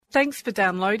Thanks for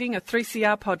downloading a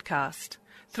 3CR podcast.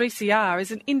 3CR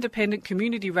is an independent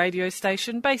community radio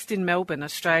station based in Melbourne,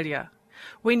 Australia.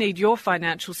 We need your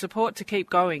financial support to keep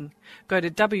going. Go to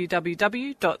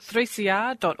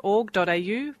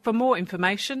www.3cr.org.au for more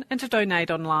information and to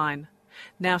donate online.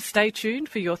 Now stay tuned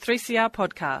for your 3CR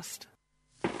podcast.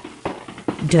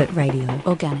 Dirt Radio.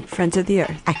 Organic. Friends of the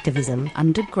Earth. Activism.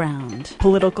 Underground.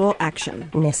 Political action.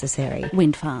 Necessary.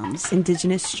 Wind farms.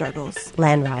 Indigenous struggles.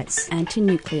 Land rights.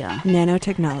 Anti-nuclear.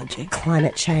 Nanotechnology.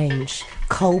 Climate change.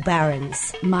 Coal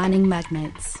barons. Mining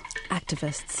magnates.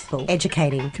 Activists.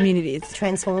 Educating. Communities.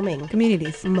 Transforming.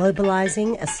 Communities.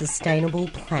 Mobilising a sustainable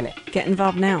planet. Get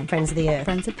involved now. Friends of the Earth.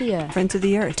 Friends of the Earth. Friends of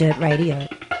the Earth. Dirt Radio.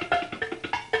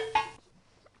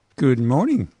 Good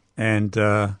morning and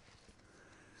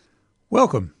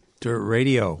welcome to Dirt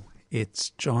Radio.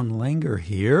 It's John Langer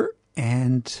here,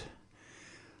 and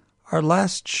our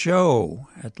last show,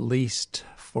 at least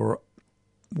for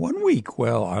 1 week,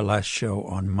 well, our last show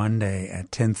on Monday at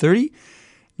 10:30.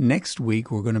 Next week,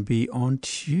 we're going to be on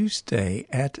Tuesday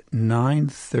at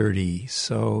 9:30,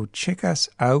 so check us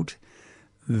out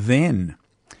then.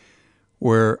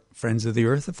 We're Friends of the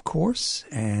Earth, of course,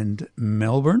 and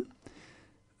Melbourne.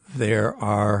 There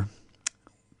are,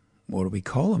 what do we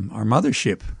call them? Our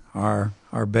mothership, our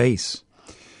base.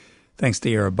 Thanks to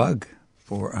Airabug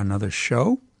for another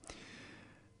show.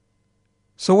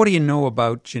 So what do you know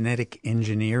about genetic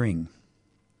engineering?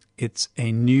 It's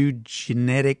a new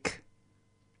genetic...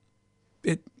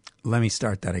 Let me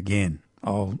start that again.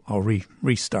 I'll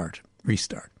restart.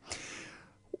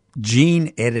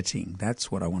 Gene editing.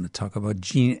 That's what I want to talk about,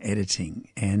 gene editing.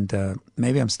 And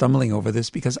maybe I'm stumbling over this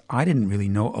because I didn't really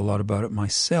know a lot about it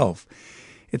myself.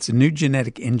 It's a new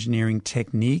genetic engineering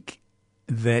technique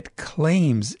that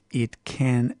claims it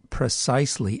can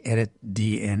precisely edit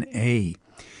DNA.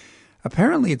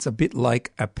 Apparently, it's a bit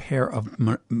like a pair of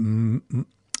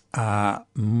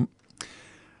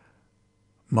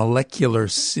molecular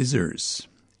scissors,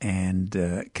 and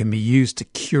can be used to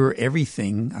cure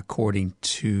everything, according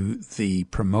to the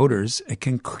promoters. It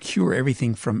can cure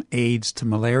everything from AIDS to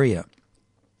malaria.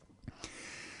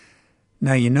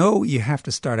 Now, you have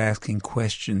to start asking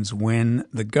questions when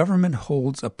the government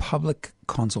holds a public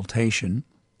consultation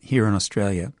here in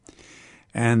Australia,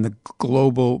 and the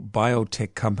global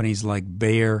biotech companies like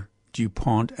Bayer,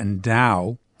 DuPont, and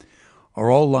Dow are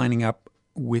all lining up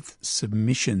with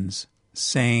submissions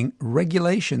saying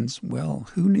regulations. Well,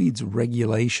 who needs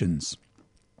regulations?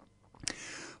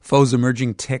 FO's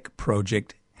Emerging Tech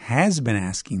Project has been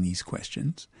asking these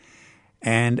questions,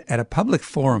 and at a public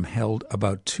forum held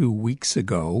about 2 weeks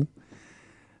ago,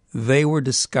 they were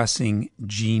discussing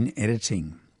gene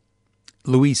editing.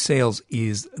 Louise Sales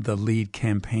is the lead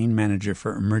campaign manager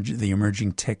for the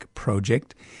Emerging Tech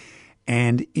Project,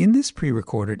 and in this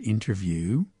pre-recorded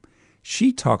interview,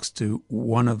 she talks to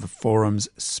one of the forum's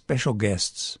special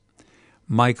guests,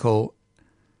 Michael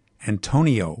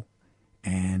Antonio,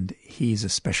 and he's a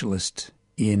specialist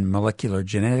in molecular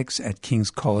genetics at King's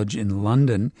College in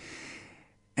London.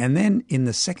 And then in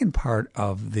the second part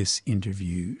of this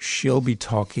interview, she'll be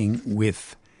talking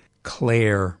with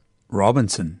Claire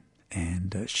Robinson,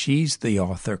 and she's the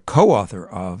co-author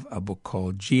of a book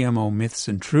called GMO Myths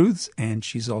and Truths, and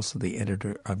she's also the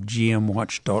editor of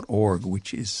GMWatch.org,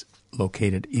 which is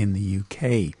located in the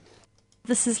UK.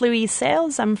 This is Louise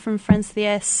Sales. I'm from Friends of the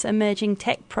Earth's Emerging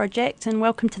Tech Project, and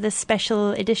welcome to this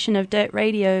special edition of Dirt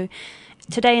Radio.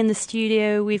 Today in the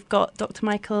studio we've got Dr.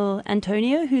 Michael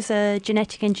Antonio, who's a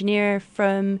genetic engineer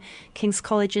from King's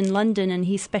College in London, and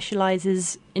he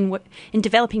specialises in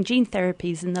developing gene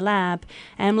therapies in the lab.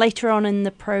 Later on in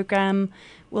the programme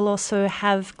we'll also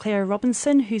have Claire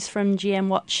Robinson, who's from GM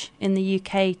Watch in the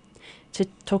UK, to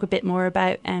talk a bit more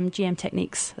about GM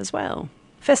techniques as well.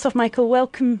 First off, Michael,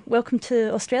 welcome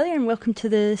to Australia and welcome to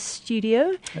the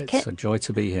studio. It's a joy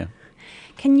to be here.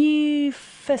 Can you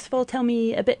first of all tell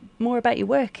me a bit more about your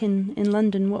work in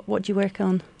London? What do you work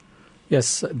on?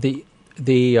 Yes, the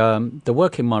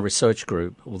work in my research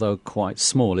group, although quite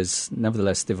small, is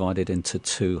nevertheless divided into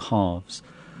two halves.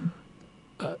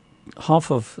 Half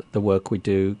of the work we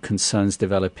do concerns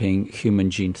developing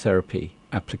human gene therapy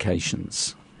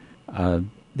applications.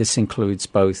 This includes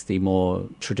both the more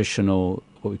traditional,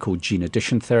 what we call gene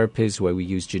addition therapies, where we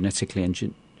use genetically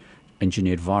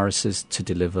engineered viruses to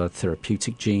deliver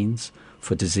therapeutic genes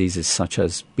for diseases such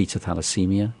as beta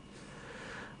thalassemia.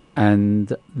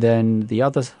 And then the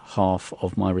other half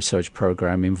of my research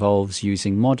program involves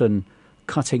using modern,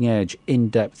 cutting-edge,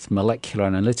 in-depth molecular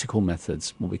analytical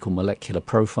methods, what we call molecular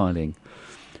profiling,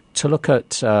 to look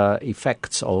at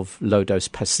effects of low-dose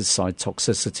pesticide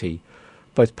toxicity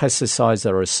both pesticides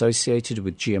that are associated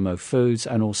with GMO foods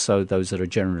and also those that are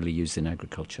generally used in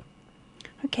agriculture.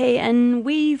 Okay, and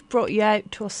we've brought you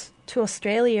out to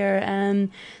Australia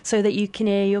so that you can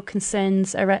air your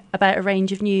concerns about a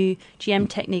range of new GM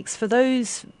techniques. For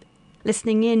those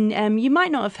listening in, you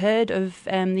might not have heard of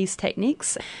these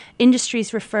techniques.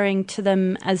 Industry's referring to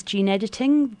them as gene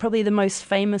editing. Probably the most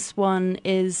famous one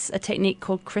is a technique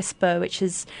called CRISPR, which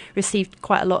has received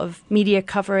quite a lot of media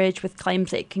coverage with claims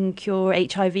that it can cure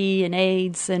HIV and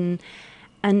AIDS. And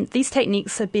these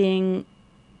techniques are being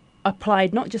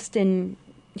applied not just in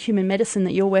human medicine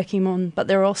that you're working on, but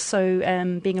they're also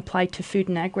being applied to food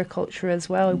and agriculture as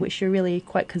well, which you're really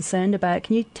quite concerned about.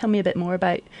 Can you tell me a bit more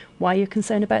about why you're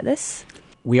concerned about this?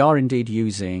 We are indeed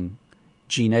using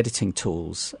gene editing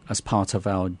tools as part of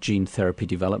our gene therapy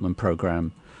development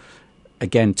program,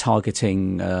 again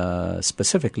targeting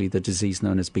specifically the disease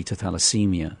known as beta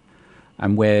thalassemia.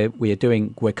 And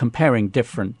we're comparing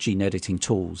different gene editing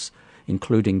tools,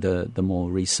 including the more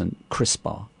recent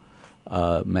CRISPR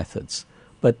methods.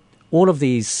 But all of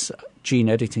these gene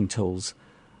editing tools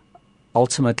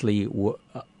ultimately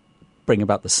bring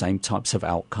about the same types of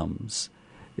outcomes.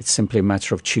 It's simply a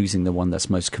matter of choosing the one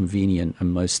that's most convenient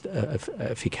and most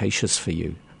efficacious for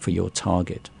you, for your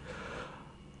target.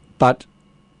 But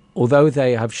although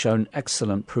they have shown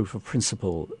excellent proof of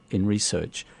principle in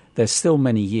research, there's still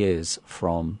many years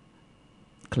from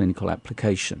clinical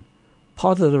application.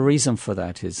 Part of the reason for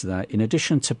that is that in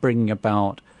addition to bringing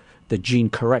about the gene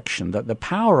correction, that the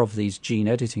power of these gene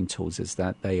editing tools is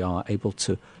that they are able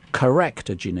to correct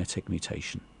a genetic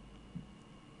mutation.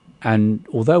 And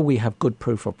although we have good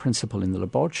proof of principle in the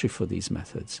laboratory for these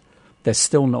methods, they're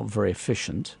still not very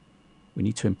efficient. We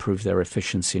need to improve their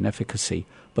efficiency and efficacy,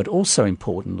 but also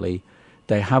importantly,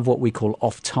 they have what we call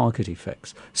off-target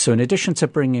effects. So in addition to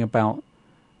bringing about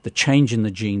the change in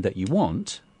the gene that you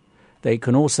want, they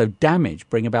can also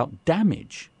bring about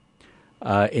damage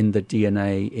in the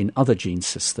DNA in other gene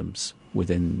systems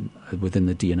within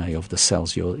the DNA of the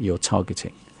cells you're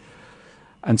targeting.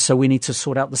 And so we need to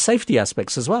sort out the safety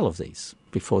aspects as well of these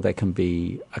before they can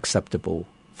be acceptable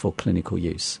for clinical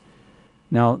use.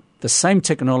 Now, the same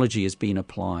technology is being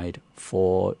applied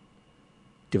for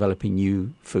developing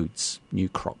new foods, new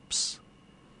crops.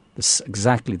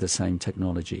 Exactly the same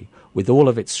technology with all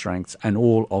of its strengths and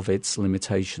all of its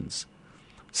limitations.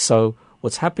 So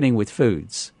what's happening with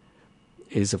foods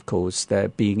is, of course, they're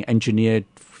being engineered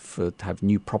to have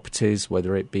new properties,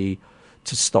 whether it be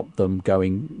to stop them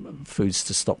going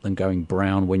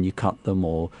brown when you cut them,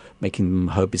 or making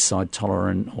them herbicide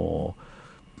tolerant, or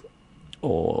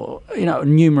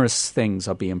numerous things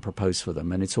are being proposed for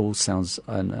them, and it all sounds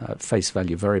at face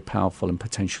value very powerful and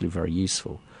potentially very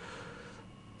useful.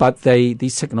 But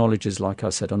these technologies, like I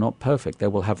said, are not perfect. They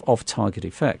will have off-target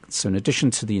effects. So in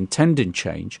addition to the intended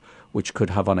change, which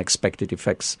could have unexpected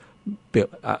effects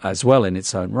as well in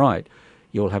its own right,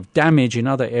 you'll have damage in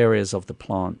other areas of the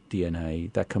plant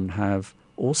DNA that can have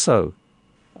also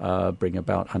bring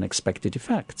about unexpected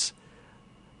effects.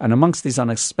 And amongst these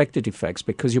unexpected effects,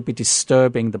 because you'll be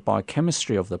disturbing the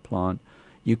biochemistry of the plant,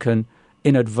 you can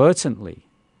inadvertently,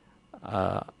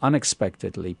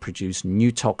 unexpectedly produce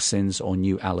new toxins or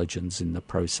new allergens in the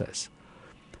process.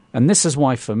 And this is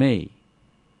why, for me,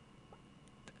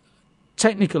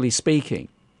 technically speaking,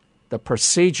 the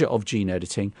procedure of gene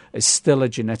editing is still a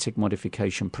genetic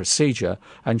modification procedure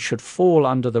and should fall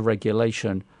under the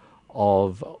regulation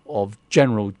of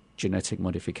general genetic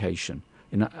modification,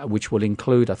 which will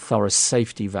include a thorough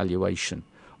safety evaluation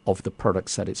of the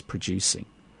products that it's producing.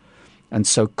 And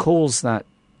so calls that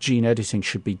gene editing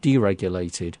should be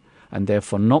deregulated and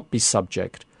therefore not be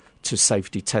subject to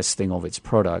safety testing of its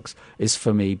products is,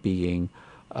 for me, being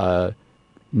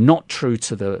not true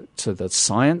to the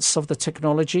science of the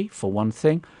technology, for one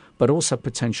thing, but also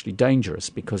potentially dangerous,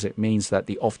 because it means that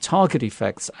the off-target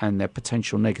effects and their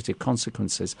potential negative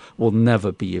consequences will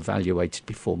never be evaluated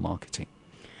before marketing.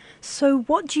 So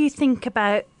what do you think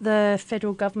about the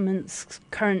federal government's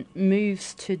current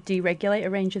moves to deregulate a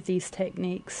range of these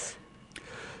techniques?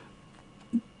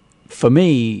 For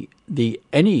me,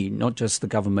 not just the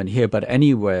government here, but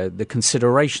anywhere, the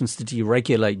considerations to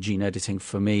deregulate gene editing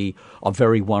for me are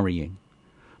very worrying,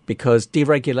 because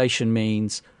deregulation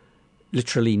means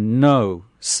literally no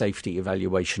safety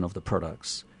evaluation of the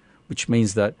products, which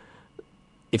means that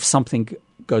if something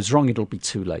goes wrong, it'll be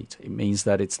too late. It means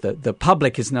that it's the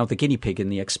public is now the guinea pig in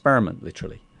the experiment,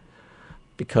 literally,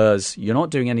 because you're not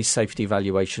doing any safety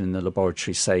evaluation in the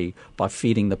laboratory, say, by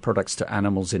feeding the products to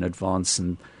animals in advance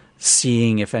and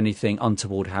seeing if anything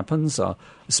untoward happens,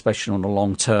 especially on a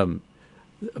long-term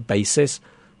basis.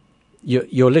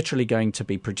 you're literally going to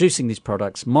be producing these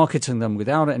products, marketing them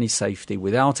without any safety,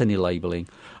 without any labeling.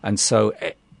 And so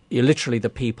you're literally the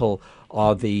people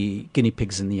are the guinea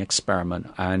pigs in the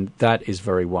experiment. And that is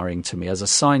very worrying to me. As a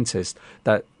scientist,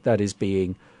 that is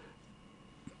being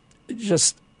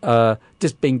just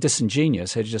being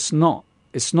disingenuous. It's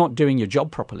not doing your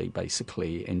job properly,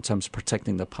 basically, in terms of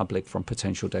protecting the public from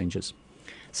potential dangers.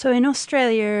 So in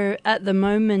Australia at the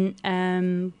moment,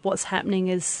 what's happening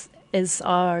is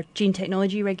our gene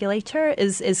technology regulator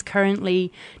is currently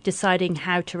deciding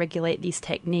how to regulate these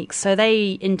techniques. So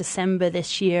in December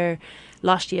last year,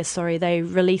 they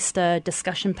released a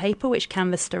discussion paper which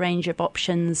canvassed a range of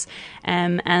options,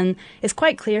 and it's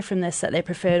quite clear from this that their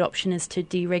preferred option is to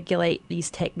deregulate these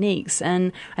techniques.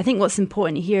 And I think what's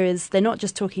important here is they're not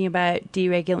just talking about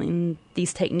deregulating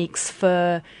these techniques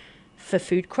for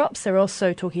food crops. They're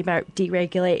also talking about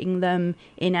deregulating them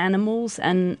in animals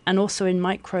and also in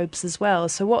microbes as well.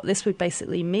 So what this would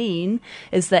basically mean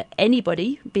is that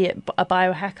anybody, be it a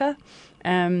biohacker,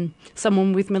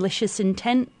 someone with malicious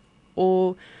intent,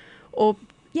 or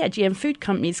GM food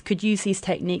companies could use these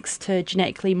techniques to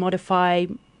genetically modify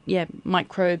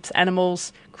microbes,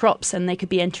 animals, crops, and they could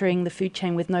be entering the food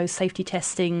chain with no safety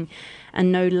testing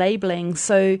and no labeling.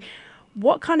 So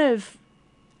what kind of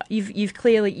you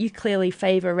clearly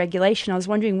favour regulation. I was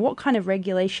wondering, what kind of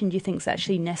regulation do you think is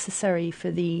actually necessary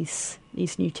for these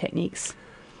new techniques?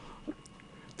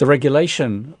 The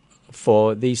regulation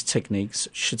for these techniques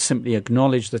should simply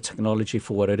acknowledge the technology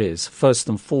for what it is. First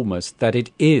and foremost, that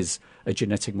it is a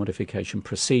genetic modification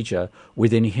procedure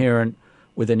with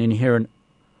an inherent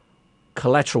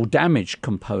collateral damage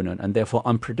component and therefore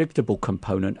unpredictable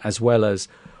component, as well as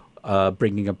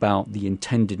bringing about the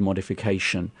intended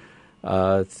modification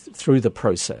through the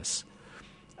process.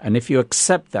 And if you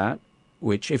accept that,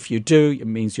 which if you do, it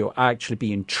means you're actually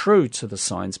being true to the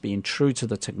science, being true to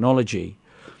the technology,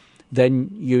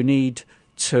 then you need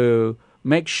to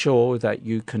make sure that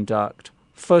you conduct,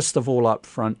 first of all,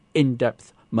 upfront,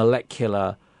 in-depth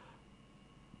molecular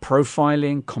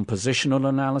profiling, compositional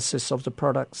analysis of the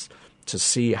products to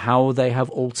see how they have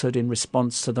altered in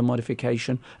response to the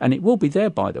modification. And it will be there,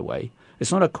 by the way.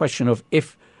 It's not a question of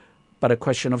if, but a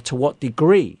question of to what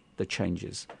degree the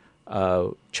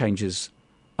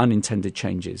unintended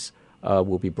changes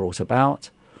will be brought about.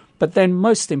 But then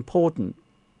most important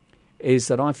is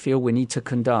that I feel we need to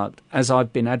conduct, as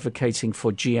I've been advocating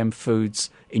for GM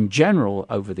foods in general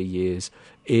over the years,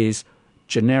 is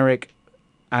generic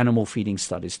animal feeding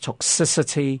studies,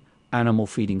 toxicity animal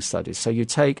feeding studies. So you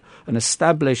take an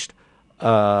established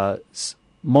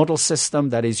model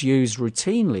system that is used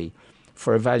routinely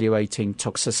for evaluating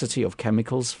toxicity of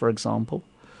chemicals, for example.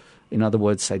 In other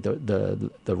words, say the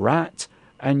rat,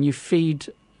 and you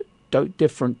feed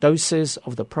different doses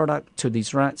of the product to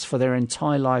these rats for their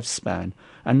entire lifespan,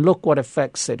 and look what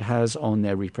effects it has on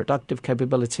their reproductive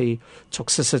capability,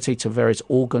 toxicity to various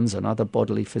organs and other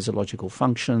bodily physiological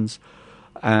functions,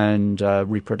 and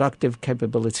reproductive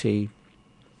capability,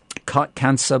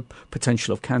 cancer,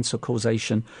 potential of cancer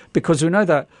causation, because we know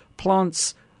that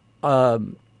plant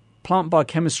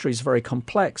biochemistry is very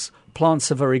complex.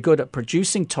 Plants are very good at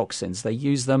producing toxins. They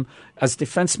use them as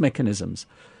defense mechanisms.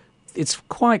 It's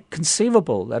quite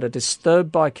conceivable that a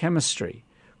disturbed biochemistry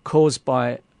caused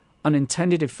by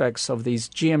unintended effects of these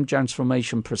GM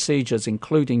transformation procedures,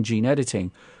 including gene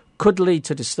editing, could lead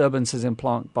to disturbances in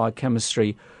plant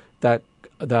biochemistry that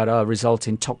result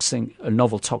in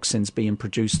novel toxins being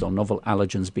produced or novel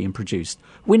allergens being produced.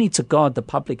 We need to guard the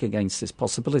public against this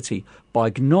possibility by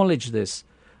acknowledging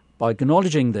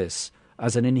this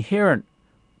as an inherent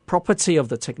property of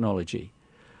the technology,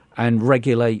 and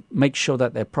make sure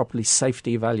that they're properly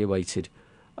safety evaluated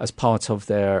as part of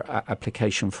their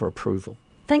application for approval.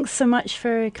 Thanks so much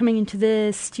for coming into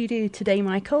the studio today,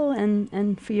 Michael,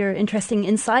 and for your interesting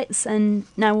insights. And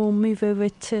now we'll move over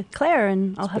to Claire,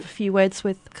 and I'll have a few words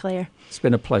with Claire. It's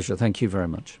been a pleasure. Thank you very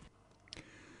much.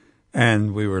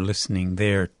 And we were listening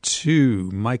there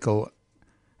to Michael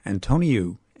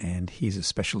Antoniou, and he's a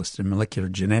specialist in molecular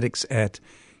genetics at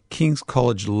King's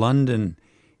College London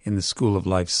in the School of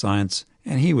Life Science.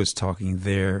 And he was talking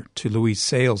there to Louise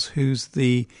Sales, who's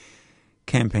the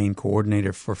campaign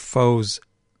coordinator for FOE's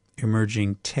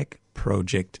Emerging Tech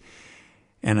Project.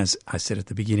 And as I said at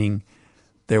the beginning,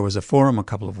 there was a forum a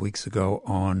couple of weeks ago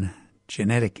on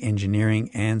genetic engineering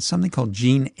and something called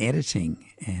gene editing.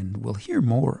 And we'll hear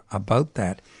more about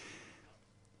that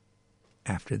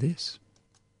after this.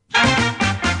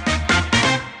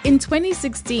 In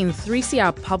 2016,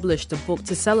 3CR published a book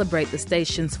to celebrate the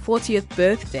station's 40th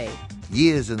birthday.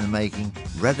 years in the making,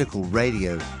 Radical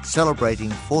Radio, celebrating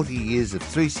 40 years of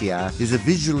 3CR, is a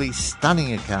visually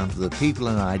stunning account of the people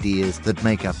and ideas that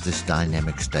make up this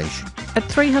dynamic station. At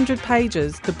 300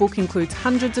 pages, the book includes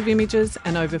hundreds of images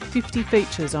and over 50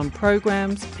 features on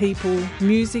programs, people,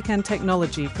 music and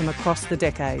technology from across the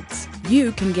decades.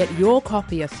 You can get your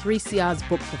copy of 3CR's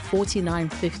book for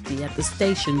 $49.50 at the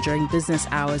station during business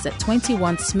hours at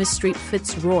 21 Smith Street,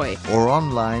 Fitzroy. Or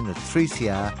online at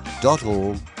 3cr.org.au/shop.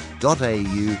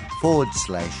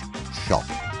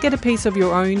 Get a piece of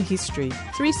your own history.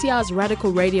 3CR's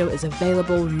Radical Radio is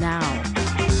available now.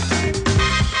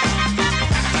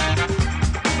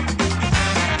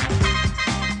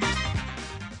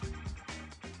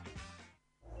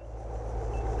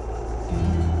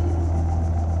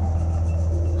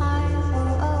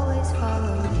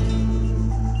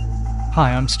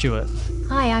 Hi, I'm Stuart.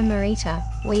 Hi, I'm Marita.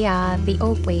 We are the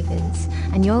Org Weavers,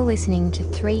 and you're listening to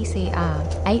 3CR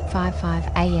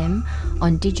 855 AM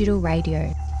on digital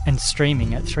radio. And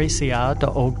streaming at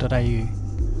 3cr.org.au.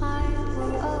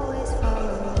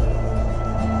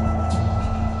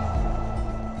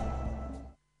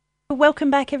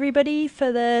 Welcome back, everybody,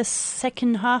 for the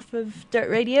second half of Dirt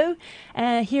Radio.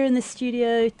 Here in the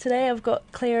studio today, I've got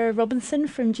Claire Robinson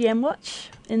from GM Watch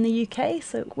in the UK.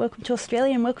 So welcome to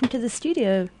Australia and welcome to the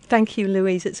studio. Thank you,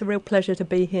 Louise. It's a real pleasure to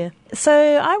be here. So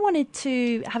I wanted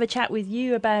to have a chat with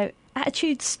you about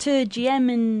attitudes to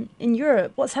GM in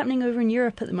Europe. What's happening over in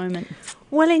Europe at the moment?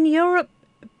 Well, in Europe,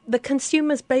 the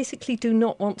consumers basically do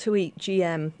not want to eat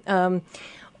GM.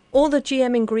 All the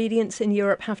GM ingredients in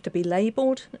Europe have to be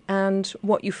labelled, and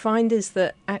what you find is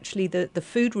that actually the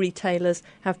food retailers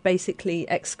have basically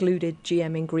excluded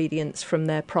GM ingredients from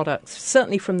their products,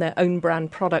 certainly from their own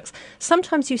brand products.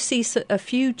 Sometimes you see a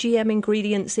few GM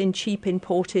ingredients in cheap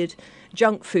imported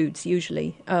junk foods,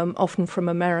 usually, often from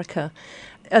America.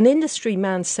 An industry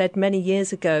man said many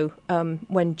years ago,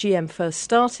 when GM first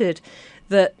started,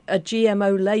 that a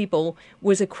GMO label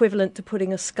was equivalent to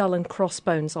putting a skull and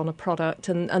crossbones on a product,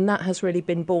 and that has really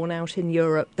been borne out in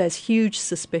Europe. There's huge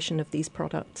suspicion of these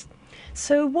products.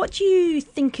 So what do you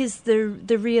think is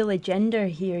the real agenda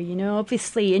here? You know,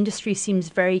 obviously industry seems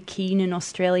very keen in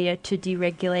Australia to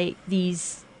deregulate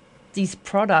these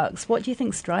products. What do you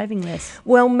think's driving this?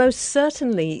 Well, most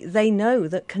certainly they know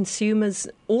that consumers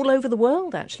all over the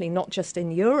world, actually, not just in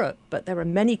Europe, but there are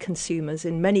many consumers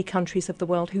in many countries of the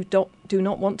world who do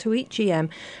not want to eat GM.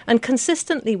 And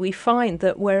consistently we find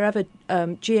that wherever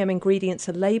GM ingredients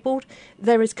are labelled,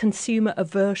 there is consumer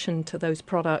aversion to those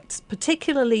products,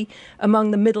 particularly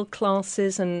among the middle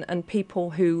classes and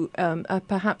people who are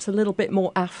perhaps a little bit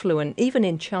more affluent. Even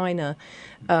in China,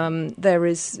 there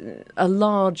is a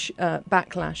large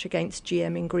backlash against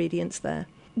GM ingredients there.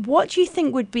 What do you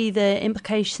think would be the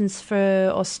implications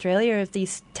for Australia if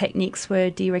these techniques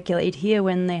were deregulated here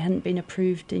when they hadn't been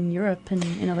approved in Europe and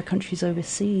in other countries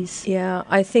overseas? Yeah,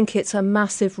 I think it's a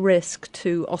massive risk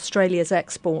to Australia's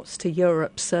exports to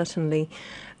Europe, certainly.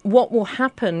 What will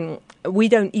happen, we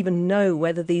don't even know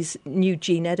whether these new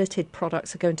gene-edited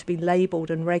products are going to be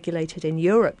labelled and regulated in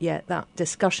Europe yet. That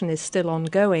discussion is still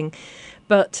ongoing.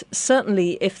 But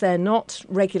certainly if they're not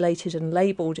regulated and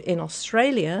labelled in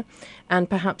Australia, and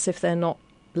perhaps if they're not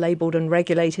labelled and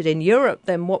regulated in Europe,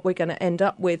 then what we're going to end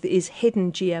up with is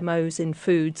hidden GMOs in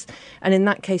foods. And in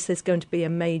that case, there's going to be a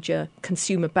major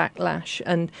consumer backlash.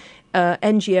 And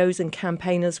NGOs and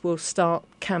campaigners will start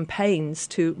campaigns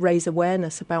to raise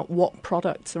awareness about what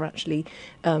products are actually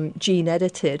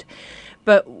gene-edited.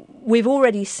 But we've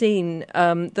already seen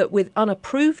that with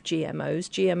unapproved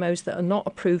GMOs that are not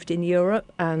approved in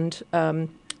Europe, and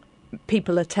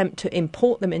people attempt to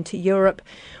import them into Europe,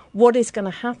 what is going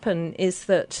to happen is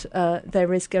that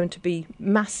there is going to be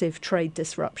massive trade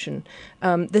disruption.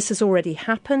 This has already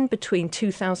happened between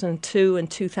 2002 and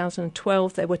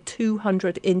 2012. There were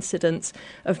 200 incidents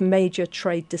of major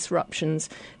trade disruptions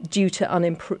due to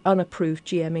unapproved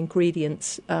GM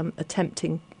ingredients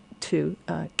attempting to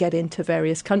get into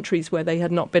various countries where they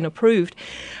had not been approved.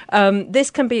 This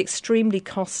can be extremely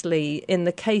costly. In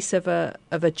the case of a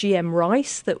GM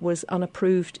rice that was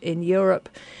unapproved in Europe,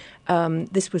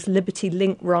 this was Liberty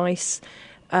Link rice.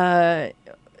 There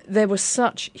was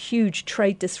such huge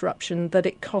trade disruption that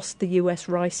it cost the US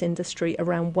rice industry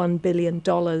around $1 billion.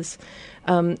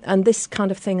 And this kind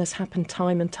of thing has happened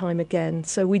time and time again.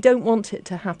 So we don't want it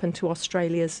to happen to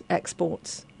Australia's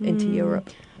exports into Europe.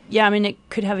 Yeah, I mean, it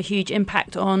could have a huge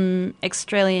impact on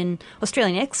Australian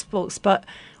exports, but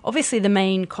obviously the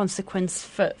main consequence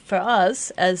for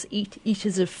us as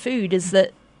eaters of food is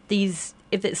that these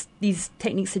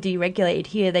techniques are deregulated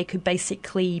here, they could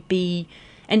basically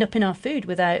end up in our food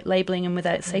without labelling and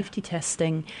without safety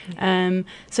testing.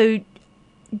 So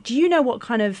Do you know what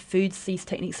kind of foods these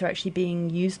techniques are actually being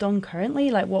used on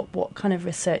currently? Like what kind of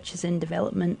research is in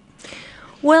development?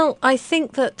 Well, I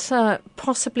think that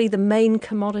possibly the main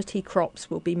commodity crops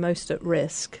will be most at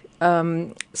risk.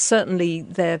 Certainly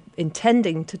they're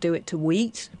intending to do it to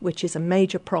wheat, which is a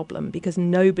major problem because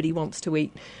nobody wants to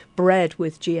eat bread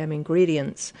with GM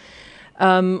ingredients.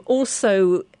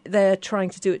 Also, they're trying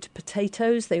to do it to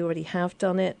potatoes. They already have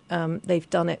done it. They've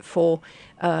done it for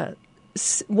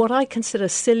what I consider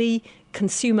silly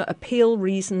consumer appeal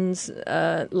reasons,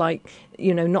 like,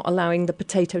 not allowing the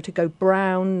potato to go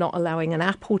brown, not allowing an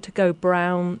apple to go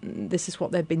brown. This is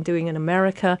what they've been doing in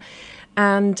America.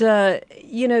 And,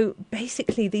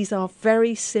 basically these are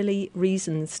very silly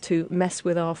reasons to mess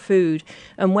with our food.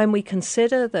 And when we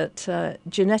consider that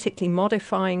genetically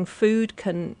modifying food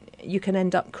you can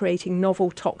end up creating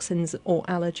novel toxins or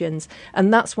allergens.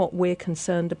 And that's what we're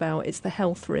concerned about. It's the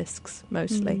health risks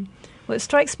mostly. Mm. Well, it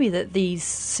strikes me that these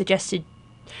suggested,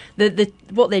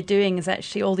 what they're doing is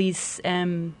actually all these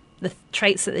the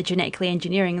traits that they're genetically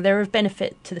engineering, they're of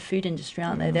benefit to the food industry,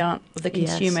 aren't they? They aren't the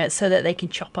consumer, so that they can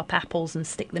chop up apples and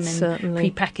stick them in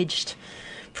prepackaged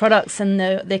products, and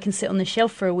they can sit on the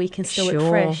shelf for a week and still look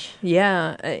fresh.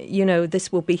 Yeah,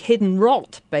 this will be hidden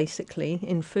rot, basically,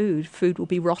 in food. Food will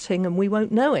be rotting and we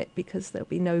won't know it because there'll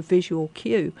be no visual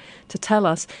cue to tell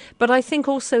us. But I think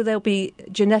also there'll be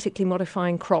genetically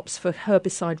modifying crops for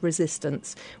herbicide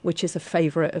resistance, which is a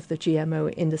favourite of the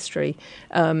GMO industry.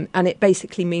 And it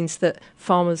basically means that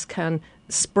farmers can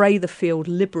spray the field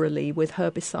liberally with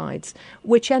herbicides,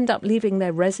 which end up leaving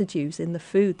their residues in the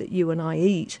food that you and I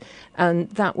eat. And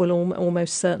that will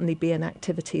almost certainly be an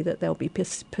activity that they'll be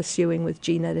pursuing with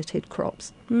gene-edited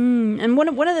crops. And one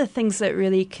of the things that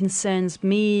really concerns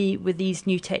me with these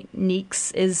new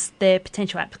techniques is their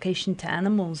potential application to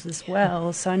animals as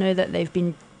well. So I know that they've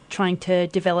been trying to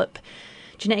develop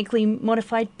genetically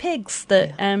modified pigs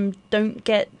that don't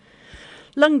get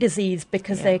lung disease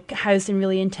because they're housed in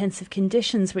really intensive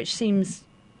conditions, which seems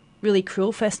really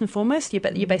cruel, first and foremost. You're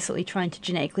basically trying to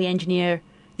genetically engineer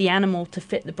the animal to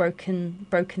fit the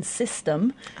broken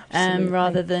system,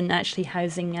 rather than actually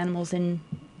housing animals in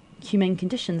humane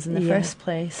conditions in the first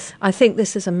place. I think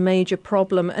this is a major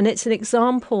problem, and it's an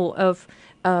example of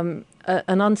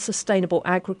an unsustainable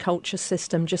agriculture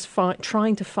system just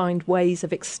trying to find ways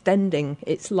of extending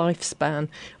its lifespan.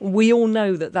 We all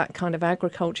know that kind of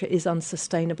agriculture is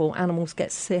unsustainable. Animals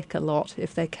get sick a lot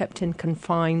if they're kept in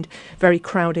confined, very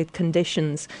crowded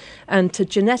conditions. And to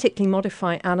genetically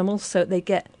modify animals so they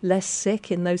get less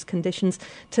sick in those conditions,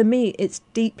 to me, it's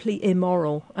deeply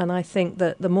immoral. And I think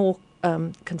that the more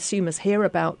consumers hear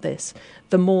about this,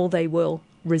 the more they will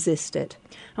resist it.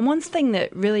 And one thing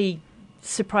that really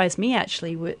surprised me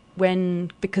actually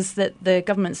because the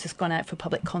government's just gone out for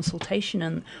public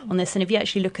consultation on this, and if you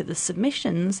actually look at the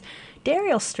submissions,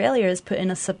 Dairy Australia has put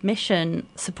in a submission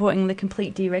supporting the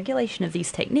complete deregulation of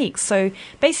these techniques. So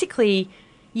basically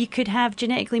you could have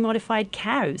genetically modified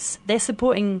cows. They're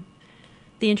supporting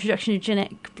the introduction of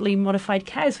genetically modified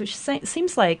cows, which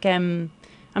seems like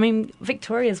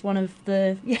Victoria is one of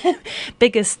the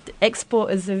biggest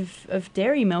exporters of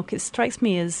dairy milk. It strikes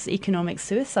me as economic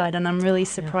suicide, and I'm really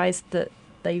surprised that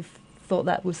they've thought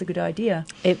that was a good idea.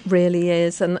 It really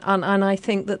is, and I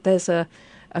think that there's a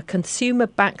consumer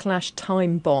backlash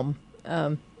time bomb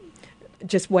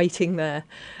just waiting there.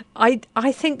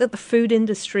 I think that the food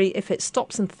industry, if it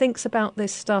stops and thinks about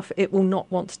this stuff, it will not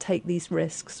want to take these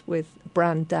risks with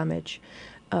brand damage.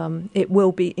 It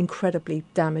will be incredibly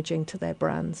damaging to their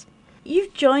brands.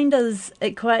 You've joined us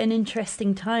at quite an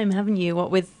interesting time, haven't you?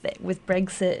 What with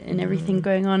Brexit and everything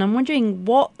going on. I'm wondering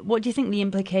what do you think the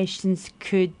implications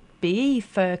could be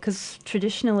for? Because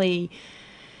traditionally,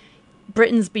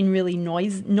 Britain's been really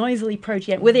noisily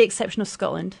pro-GM, with the exception of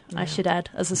Scotland, I should add,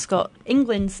 as a Scot.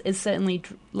 England is certainly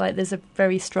there's a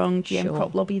very strong GM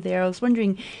crop lobby there. I was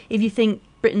wondering if you think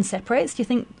Britain separates. Do you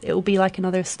think it will be like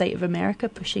another state of America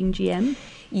pushing GM?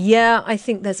 Yeah, I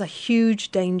think there's a huge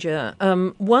danger.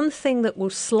 One thing that will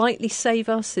slightly save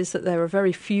us is that there are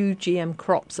very few GM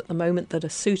crops at the moment that are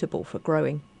suitable for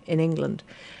growing in England.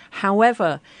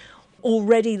 However,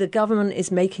 already the government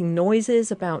is making noises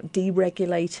about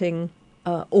deregulating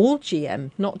all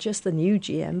GM, not just the new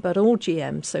GM, but all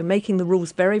GM. So making the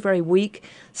rules very, very weak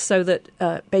so that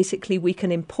basically we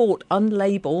can import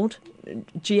unlabelled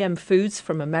GM foods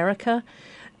from America.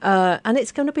 And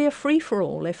it's going to be a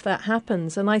free-for-all if that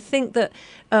happens. And I think that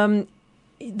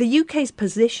the UK's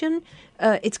position,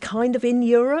 it's kind of in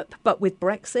Europe, but with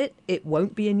Brexit, it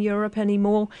won't be in Europe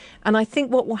anymore. And I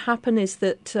think what will happen is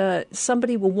that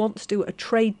somebody will want to do a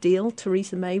trade deal.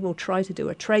 Theresa May will try to do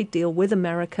a trade deal with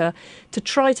America to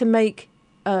try to make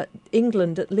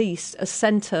England at least, a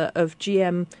centre of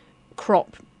GM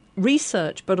crop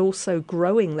research, but also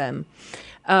growing them.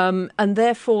 And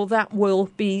therefore that will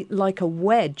be like a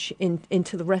wedge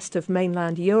into the rest of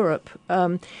mainland Europe,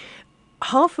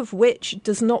 half of which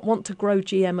does not want to grow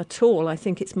GM at all. I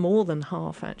think it's more than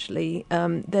half, actually.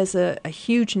 There's a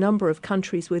huge number of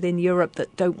countries within Europe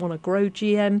that don't want to grow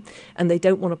GM and they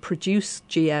don't want to produce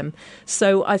GM.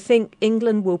 So I think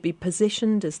England will be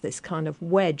positioned as this kind of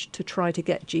wedge to try to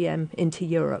get GM into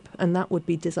Europe, and that would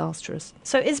be disastrous.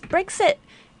 So is Brexit,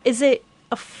 is it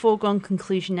a foregone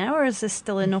conclusion now, or is there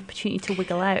still an opportunity to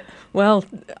wiggle out? Well,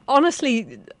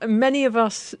 honestly, many of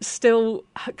us still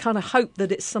kind of hope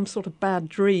that it's some sort of bad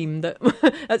dream that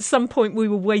at some point we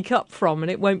will wake up from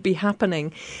and it won't be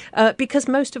happening. Because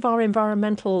most of our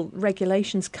environmental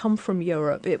regulations come from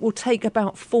Europe. It will take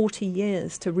about 40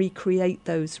 years to recreate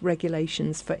those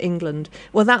regulations for England.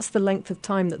 Well, that's the length of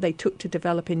time that they took to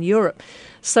develop in Europe.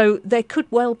 So there could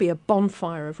well be a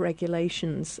bonfire of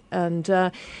regulations. And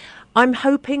I'm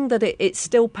hoping that it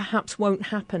still perhaps won't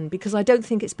happen, because I don't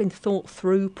think it's been thought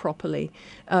through properly,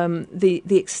 the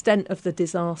extent of the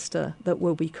disaster that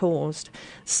will be caused.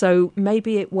 So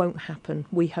maybe it won't happen,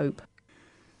 we hope.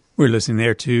 We're listening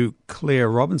there to Claire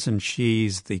Robinson.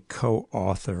 She's the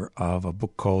co-author of a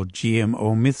book called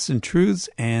GMO Myths and Truths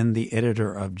and the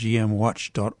editor of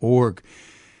GMWatch.org.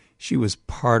 She was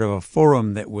part of a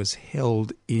forum that was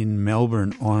held in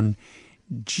Melbourne on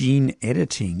gene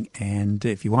editing, and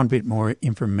if you want a bit more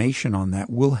information on that,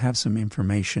 we'll have some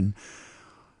information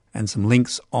and some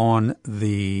links on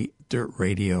the Dirt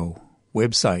Radio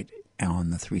website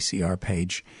on the 3CR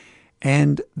page.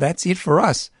 And that's it for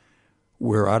us.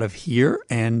 We're out of here,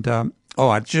 and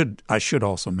I should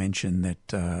also mention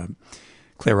that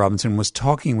Claire Robinson was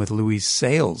talking with Louise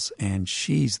Sales, and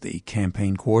she's the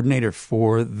campaign coordinator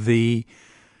for the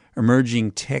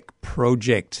Emerging Tech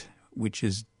Project, which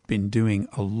has been doing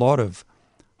a lot of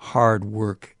hard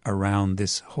work around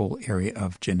this whole area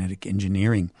of genetic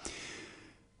engineering.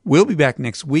 We'll be back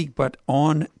next week, but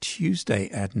on Tuesday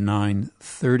at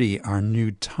 9:30, our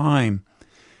new time,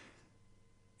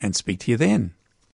 and speak to you then.